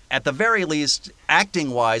that, at the very least,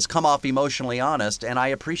 acting-wise, come off emotionally honest, and I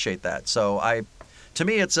appreciate that. So to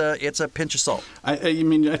me, it's a pinch of salt. I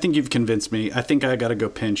think you've convinced me. I think I got to go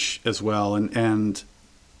pinch as well, and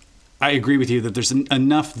I agree with you that there's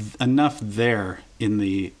enough there in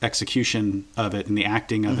the execution of it and the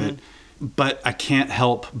acting of it, but I can't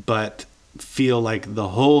help but feel like the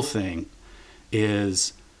whole thing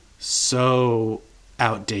is so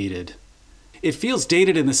outdated. It feels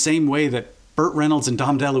dated in the same way that Burt Reynolds and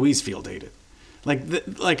Dom DeLuise feel dated.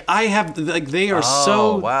 They are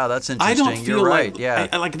so. Wow, that's interesting. I don't feel You're right.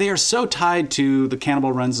 Yeah, they are so tied to the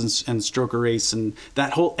Cannibal Runs and Stroker Race and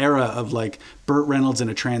that whole era of like Burt Reynolds in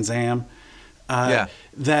a Trans Am.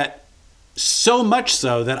 That so much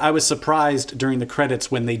so that I was surprised during the credits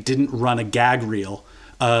when they didn't run a gag reel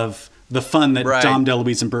of the fun that Dom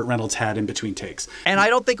DeLuise and Burt Reynolds had in between takes. And I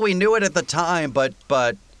don't think we knew it at the time, but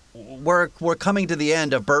we're coming to the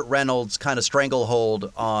end of Burt Reynolds' kind of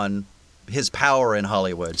stranglehold on his power in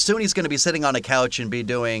Hollywood. Soon he's going to be sitting on a couch and be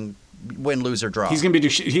doing Win, Lose, or Draw. He's going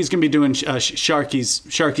to be doing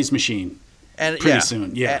Sharky's Machine. And pretty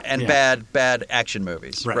soon. Bad action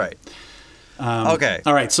movies. Right. Okay.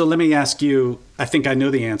 All right. So let me ask you. I think I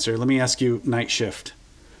know the answer. Let me ask you. Night Shift.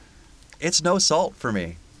 It's no salt for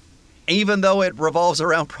me, even though it revolves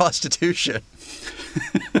around prostitution.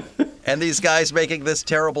 And these guys making this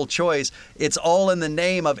terrible choice. It's all in the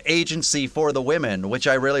name of agency for the women, which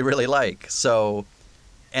I really, really like. So,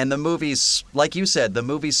 and the movie's, like you said, the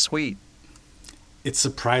movie's sweet. It's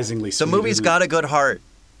surprisingly sweet. The movie's got a good heart.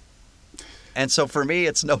 And so for me,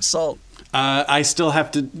 it's no salt. I still have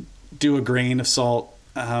to do a grain of salt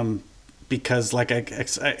because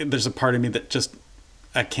there's a part of me that just,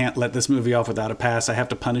 I can't let this movie off without a pass. I have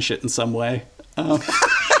to punish it in some way.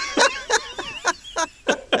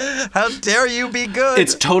 How dare you be good?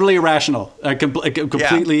 It's totally irrational. I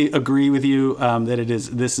completely agree with you that it is.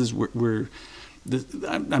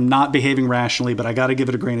 I'm not behaving rationally, but I got to give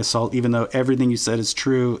it a grain of salt. Even though everything you said is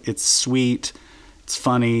true, it's sweet, it's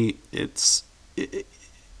funny, its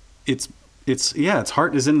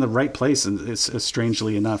heart is in the right place, and it's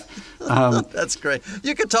strangely enough. That's great.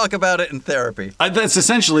 You could talk about it in therapy. That's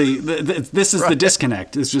essentially this is the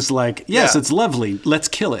disconnect. It's just like, yes, it's lovely. Let's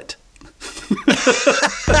kill it.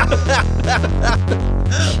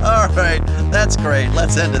 All right, that's great.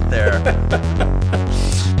 Let's end it there.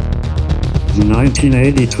 The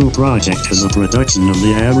 1982 project is a production of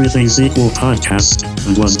the Everything's Equal podcast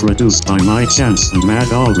and was produced by Mike Chance and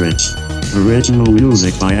Matt Aldrich. Original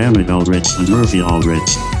music by Emmett Aldrich and Murphy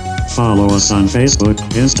Aldrich. Follow us on Facebook,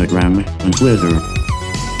 Instagram, and Twitter.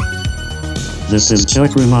 This is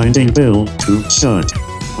Chuck reminding Bill to shut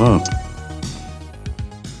up.